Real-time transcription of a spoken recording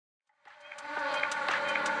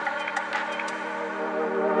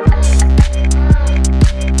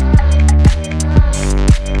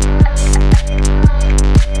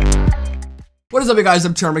What is up, you guys?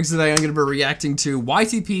 I'm Charmx. Today I'm going to be reacting to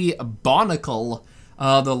YTP BONKLE,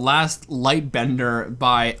 the last Lightbender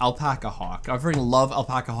by Alpaca Hawk. I freaking love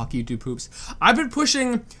Alpaca Hawk YouTube poops. I've been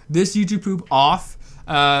pushing this YouTube poop off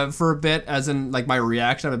for a bit, as in like my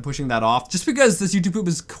reaction. I've been pushing that off just because this YouTube poop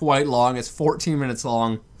is quite long. It's 14 minutes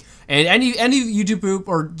long. And any YouTube poop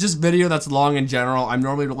or just video that's long in general, I'm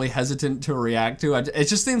normally really hesitant to react to. It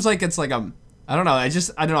just seems like it's like I don't know. I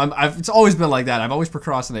don't know. It's always been like that. I've always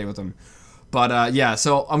procrastinated with them. But yeah,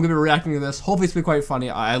 so I'm gonna be reacting to this. Hopefully it's been quite funny.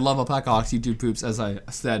 I love Alpaca Hawk's YouTube poops, as I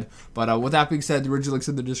said. But with that being said, the original link's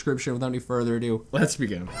in the description. Without any further ado, let's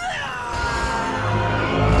begin.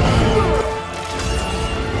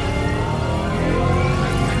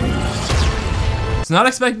 It's not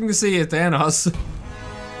expecting to see it, Thanos.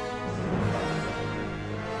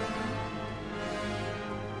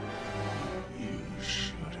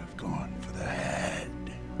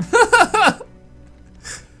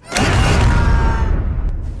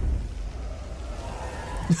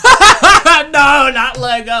 No, not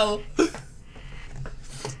Lego.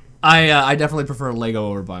 I definitely prefer Lego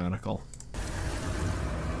over BONKLE.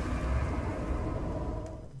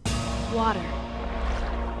 Water,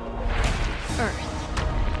 earth,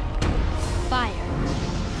 fire,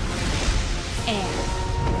 air.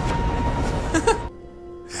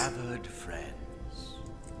 Gathered friends,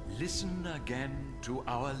 listen again to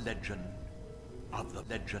our legend of the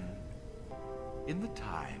legend. In the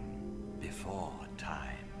time before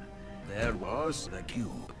time, there was the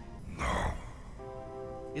cube. No.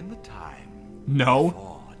 In the time No.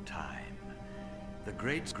 before time, the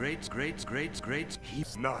great,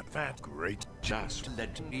 he's Not that great. just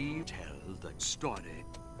let me tell the story.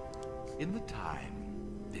 In the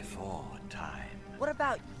time before time, What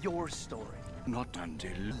about your story? not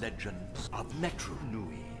until legends of Metro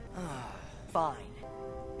Nui. Fine.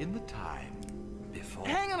 In the time before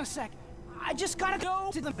Hang on a sec. I just gotta go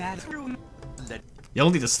to the bathroom. You'll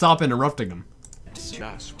need to stop interrupting him. Let's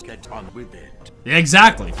just get on with it. Yeah,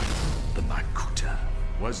 exactly. The Makuta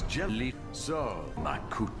was jelly, so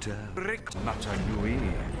Makuta Rick Matanui.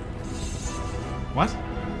 What?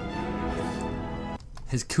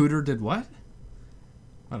 His cooter did what?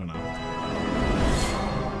 I don't know.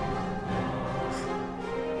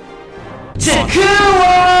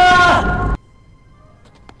 Tequila!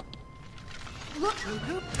 Look,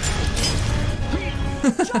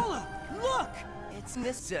 Chola, look! It's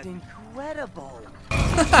Mr. Incredible.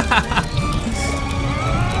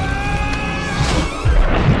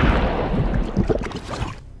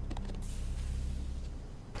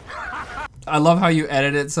 I love how you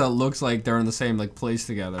edit it so it looks like they're in the same like place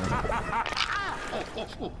together.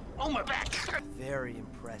 Oh, my back! Very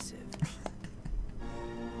impressive.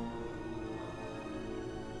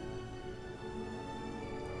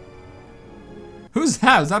 Who's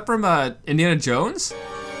that? Is that from Indiana Jones?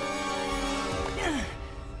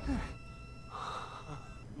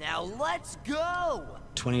 Now let's go!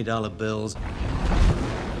 $20 bills.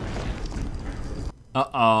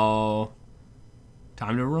 Uh-oh.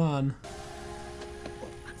 Time to run.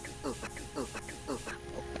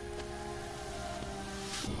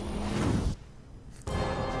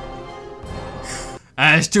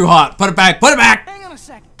 It's too hot. Put it back. Put it back. Hang on a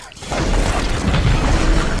sec.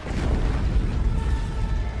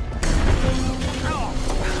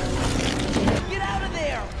 Get out of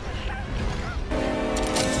there!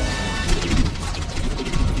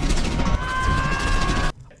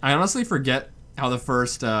 I honestly forget how the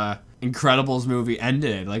first Incredibles movie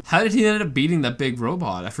ended. Like, how did he end up beating that big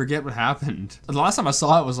robot? I forget what happened. The last time I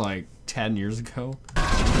saw it was like 10 years ago.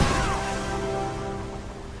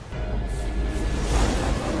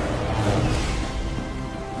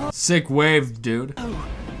 Sick wave, dude.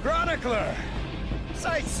 Chronicler!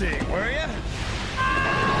 Sightseeing, were ya?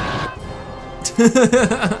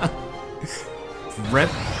 Rip.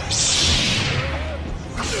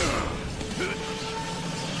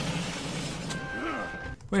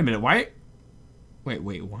 Wait a minute, why? Wait,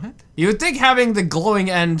 what? You would think having the glowing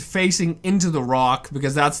end facing into the rock,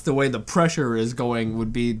 because that's the way the pressure is going,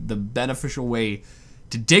 would be the beneficial way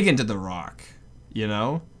to dig into the rock. You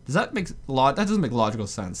know? Does that make that doesn't make logical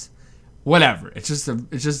sense. Whatever. It's just a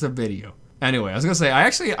video. Anyway, I was gonna say I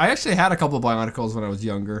actually had a couple of BONKLEs when I was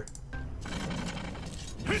younger.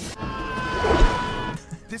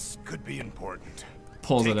 This could be important.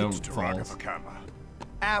 Pulls Take it it out, to falls. Ragapakama.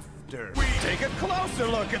 After we take a closer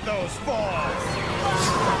look at those falls.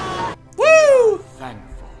 Woo!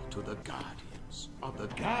 Thankful to the guardians of the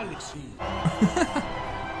galaxy.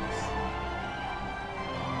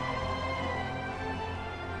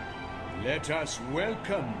 Let us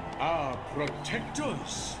welcome our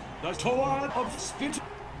protectors, the Tower of Spit.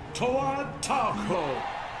 Toa Taco,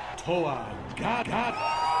 Toa Gagat,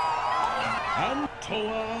 and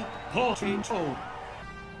Toa Potito.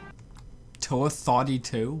 Toa Thoughty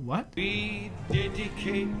 2? What? We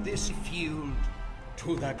dedicate this field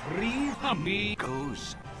to the three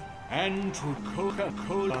amigos and to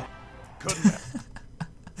Coca-Cola.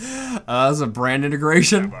 That was a brand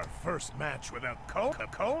integration. Our first match without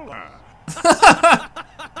Coca-Cola.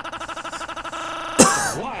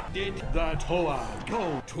 Why did the Toa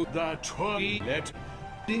go to the toilet?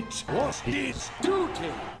 It was his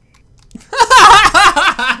duty.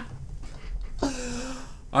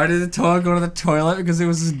 Why did the Toa go to the toilet? Because it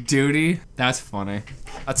was his duty? That's funny.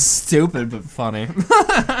 That's stupid, but funny.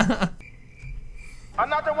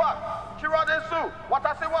 Another what? Kira desu.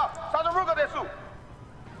 Watashi wa Sadaruga desu.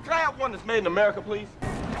 Can I have one that's made in America, please?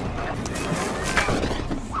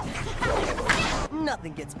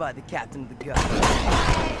 Nothing gets by the captain of the gun.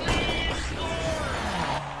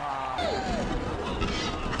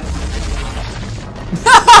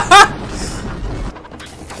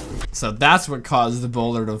 So that's what caused the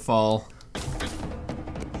boulder to fall.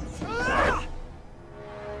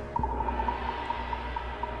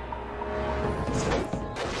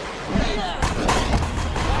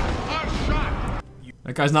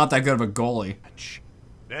 That guy's not that good of a goalie.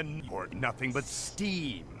 Then you're nothing but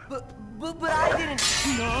steam. But I didn't.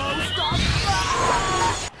 No, stop!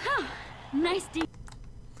 Huh. Nice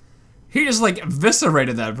He just like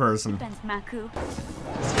eviscerated that person. defense, Maku.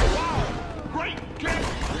 Great kick!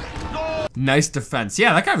 No! Nice defense.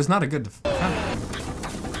 Yeah, that guy was not a good defense.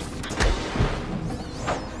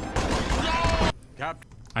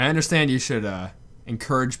 I understand you should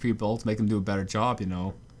encourage people to make them do a better job, you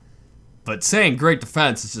know. But saying great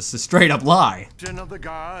defense is just a straight up lie. Captain of the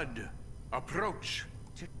guard, approach.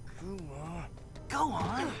 Go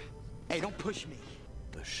on. Hey, don't push me.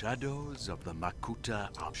 The shadows of the Makuta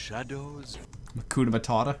are shadows. Makuta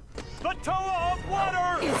Matata. The Toa of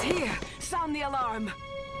water! Is here. Sound the alarm.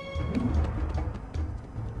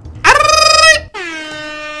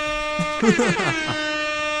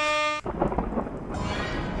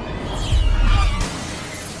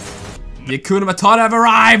 The Hakuna Matata have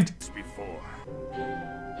arrived! Before.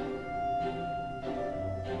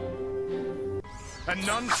 And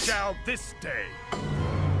none shall this day.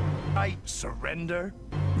 I surrender.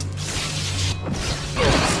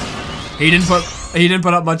 He didn't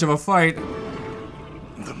put up much of a fight.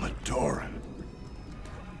 The Madoran.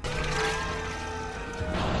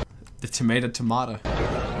 The tomato.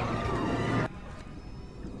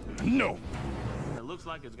 No. It looks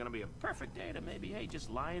like it's gonna be a perfect day to maybe, hey, just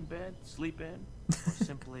lie in bed, sleep in, or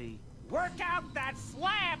simply work out that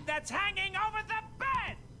slab that's hanging over the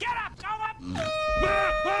bed! Get up, go up!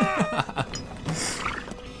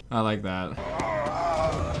 I like that.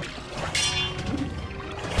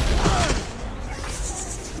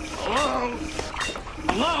 Hello?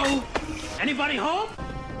 Hello? Anybody home?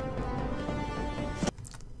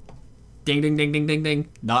 Ding ding ding ding ding ding.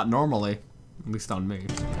 Not normally. At least on me.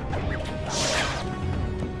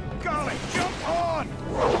 Golly, jump on!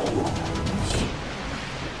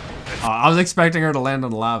 I was expecting her to land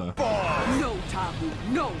on the lava. No, Tahu,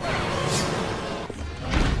 no.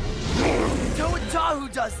 Toa Tahu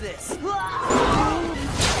does this.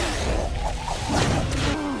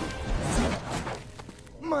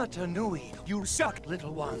 Matanui, you suck,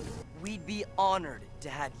 little one. We'd be honored to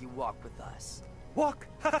have you walk with us. Walk?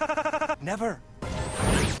 Never.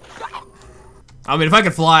 I mean, if I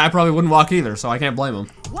could fly, I probably wouldn't walk either, so I can't blame him.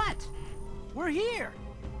 What? We're here.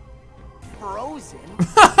 Frozen?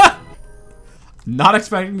 Not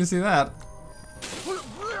expecting to see that.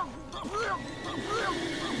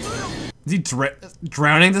 Is he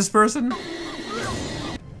drowning this person?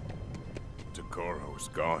 Takoro's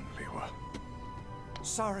gone, Liwa.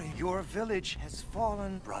 Sorry, your village has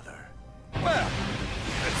fallen, brother. Well,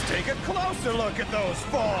 let's take a closer look at those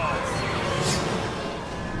falls.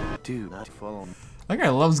 Do not follow me. That guy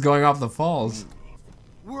loves going off the falls.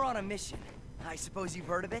 We're on a mission. I suppose you've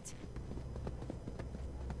heard of it?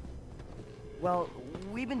 Well,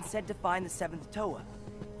 we've been sent to find the 7th Toa.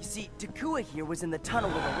 You see, Takua here was in the tunnel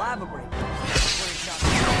with a lava break.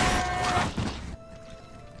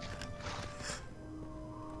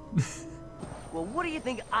 Well, what do you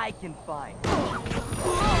think I can find?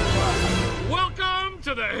 Welcome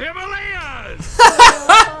to the Himalayas!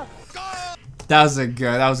 That was good.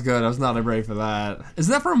 That was good. I was not ready for that.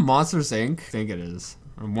 Isn't that from Monsters Inc? I think it is.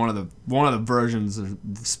 Or one of the versions or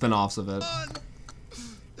spin-offs of it.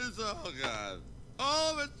 It's all gone.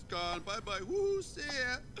 All of it's gone. Bye-bye. Woo, see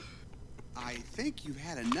ya. I think you've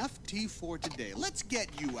had enough tea for today. Let's get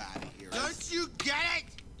you out of here. Don't you get it?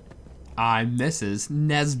 I'm Mrs.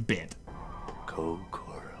 Nesbit.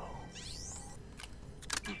 Kokoro.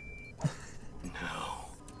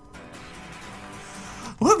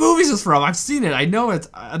 What movie is this from? I've seen it. I know it's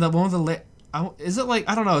the one with the is it like,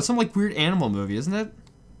 I don't know, it's some like weird animal movie, isn't it?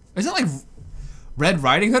 Is it like Red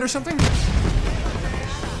Riding Hood or something?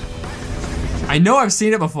 I know I've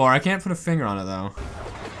seen it before. I can't put a finger on it though.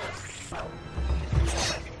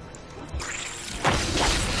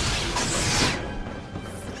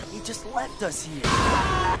 He just left us here.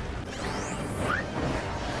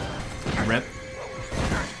 Rip.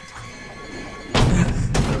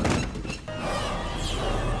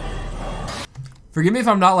 Forgive me if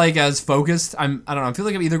I'm not like as focused. I don't know, I feel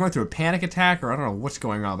like I'm either going through a panic attack or I don't know what's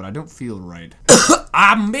going on, but I don't feel right.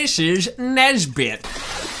 I'm Mrs. Nesbit.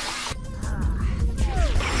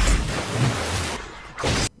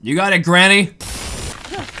 You got it, Granny?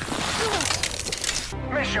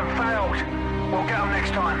 Mission failed. We'll get them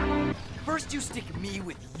next time. First you stick me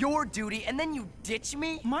with your duty, and then you ditch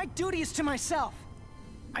me? My duty is to myself.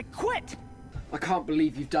 I quit. I can't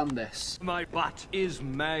believe you've done this. My butt is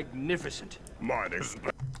magnificent. Mine is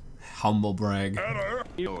Humble brag.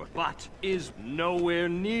 Your butt is nowhere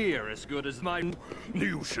near as good as mine.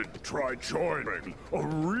 You should try joining a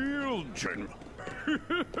real gym.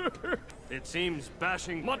 It seems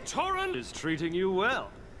bashing Matoran is treating you well.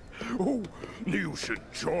 Oh, you should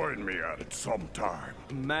join me at it sometime.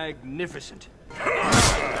 Magnificent.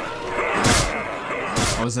 That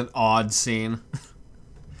was an odd scene.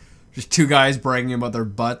 Just two guys bragging about their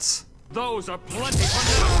butts. Those are plenty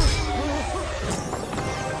for now.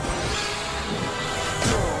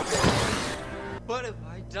 What have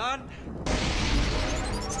I done?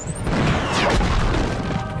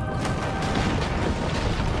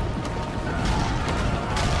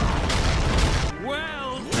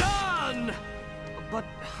 Well done! But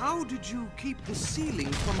how did you keep the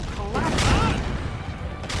ceiling from collapsing?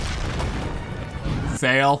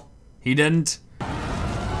 Fail. He didn't.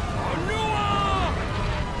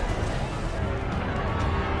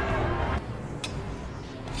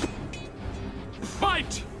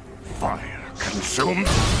 Fight! Fire consumed.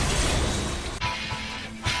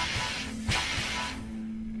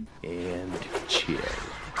 And chill.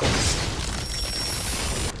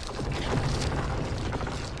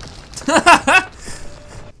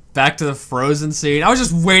 Back to the Frozen scene. I was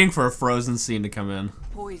just waiting for a Frozen scene to come in.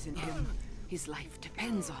 Poison him. His life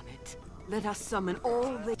depends on it. Let us summon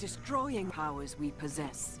all the destroying powers we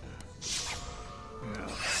possess.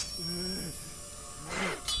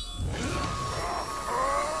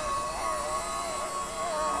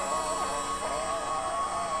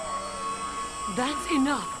 That's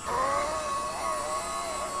enough.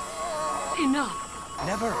 Enough.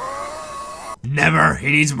 Never. Never.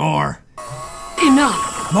 He needs more.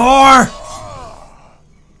 Enough. More!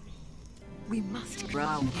 We must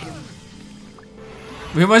drown him.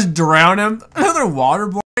 We must drown him? They're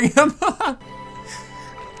waterboarding him?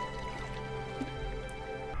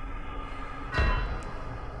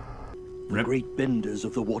 The great benders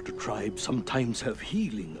of the water tribe sometimes have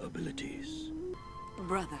healing abilities.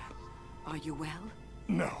 Brother, are you well?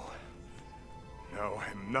 No. No,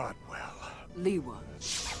 I'm not well. Liwa.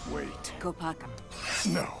 Wait. Kopaka.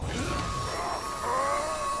 No.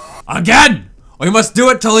 Again! We must do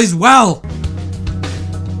it till he's well!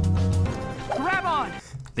 Grab on!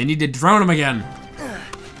 They need to drown him again.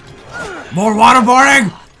 More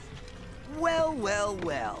waterboarding! Well, well,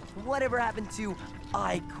 well. Whatever happened to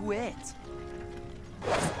I quit?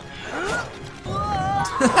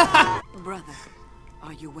 Brother,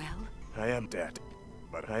 are you well? I am dead,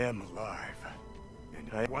 but I am alive. And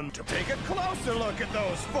I want to take a closer look at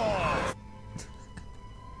those falls.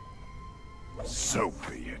 So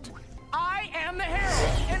be it. I am the hero,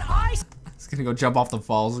 and I He's gonna go jump off the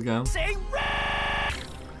falls again. say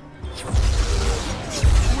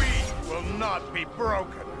We will not be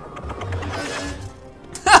broken.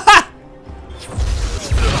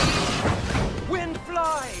 Wind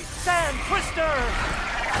fly, sand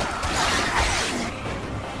twister.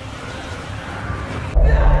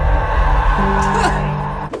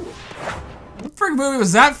 What frick movie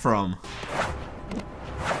was that from?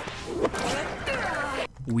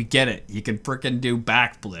 We get it. You can frickin' do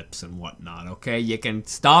backflips and whatnot, okay? You can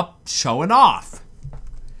stop showing off.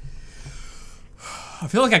 I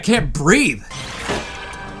feel like I can't breathe.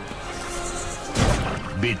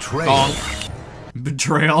 Betrayal. Bonk.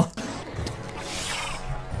 Betrayal.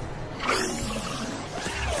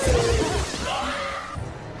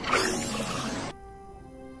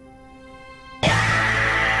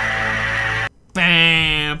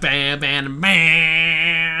 Bam, bam, bam,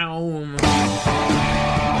 bam.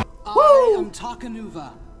 I am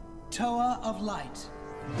Takanuva. Toa of Light.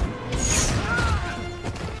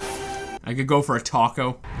 I could go for a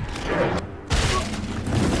taco.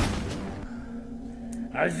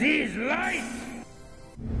 Aziz, light!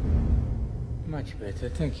 Much better,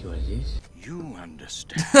 thank you, Aziz. You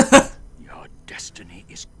understand. Your destiny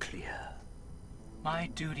is clear. My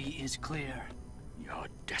duty is clear. Your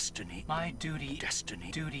destiny. My duty.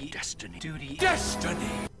 Destiny. Duty. Destiny. Duty.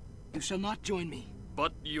 Destiny! You shall not join me.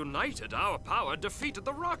 But united, our power defeated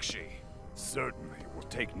the Rakshi. Certainly will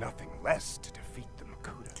take nothing less to defeat the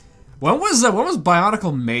Makuta. When was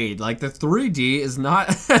Bionicle made? Like, the 3D is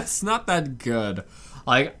not, it's not that good.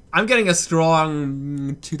 Like, I'm getting a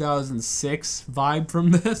strong 2006 vibe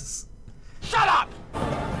from this. Shut up!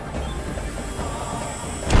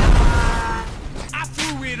 I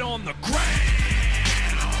threw it on the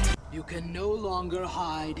ground! You can no longer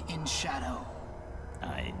hide in shadow.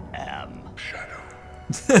 I am Shadow.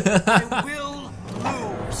 I will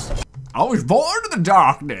lose. I was born in the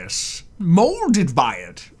darkness, molded by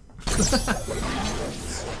it.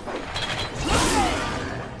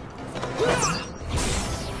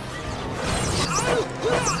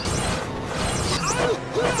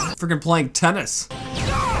 Freaking playing tennis.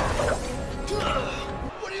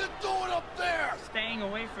 What are you doing up there? Staying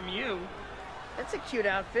away from you. That's a cute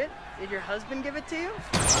outfit. Did your husband give it to you?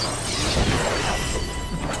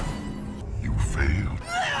 You failed.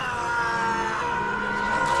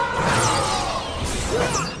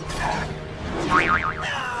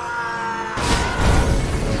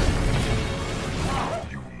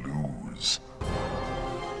 You lose.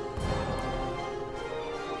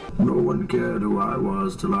 No one cared who I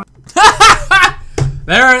was till I.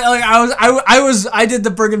 There, like I did the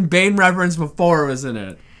friggin' Bane reference before, wasn't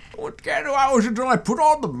it? What kind of hours until I put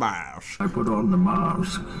on the mask? I put on the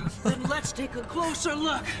mask. Then let's take a closer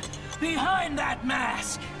look behind that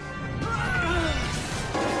mask.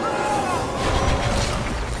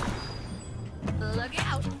 Look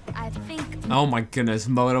out! I think. Oh my goodness,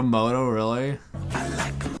 Moto, really? I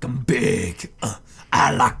like them big.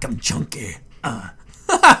 I like them chunky.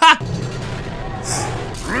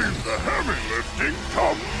 Leave the heavy lifting to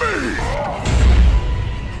me!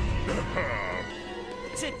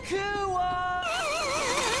 Takua!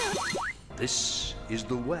 This is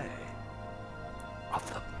the way of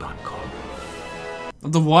the BONKLE.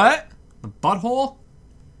 The what? The butthole?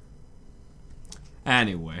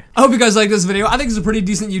 Anyway, I hope you guys like this video. I think it's a pretty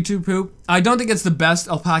decent YouTube poop. I don't think it's the best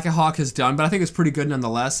Alpaca Hawk has done, but I think it's pretty good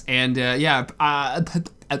nonetheless. And yeah, I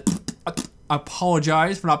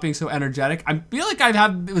apologize for not being so energetic. I feel like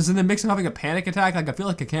it was in the mix of having a panic attack. Like I feel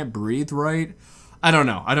like I can't breathe right. I don't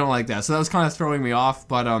know. I don't like that. So that was kind of throwing me off.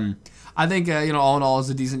 But I think you know, all in all, it's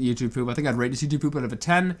a decent YouTube poop. I think I'd rate this YouTube poop out of a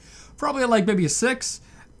 10, probably like maybe a 6.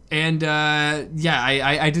 And yeah,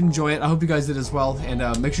 I did enjoy it. I hope you guys did as well. And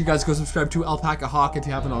make sure you guys go subscribe to Alpaca Hawk if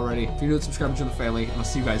you haven't already. If you're new, subscribe to the family. And I'll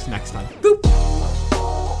see you guys next time. Boop.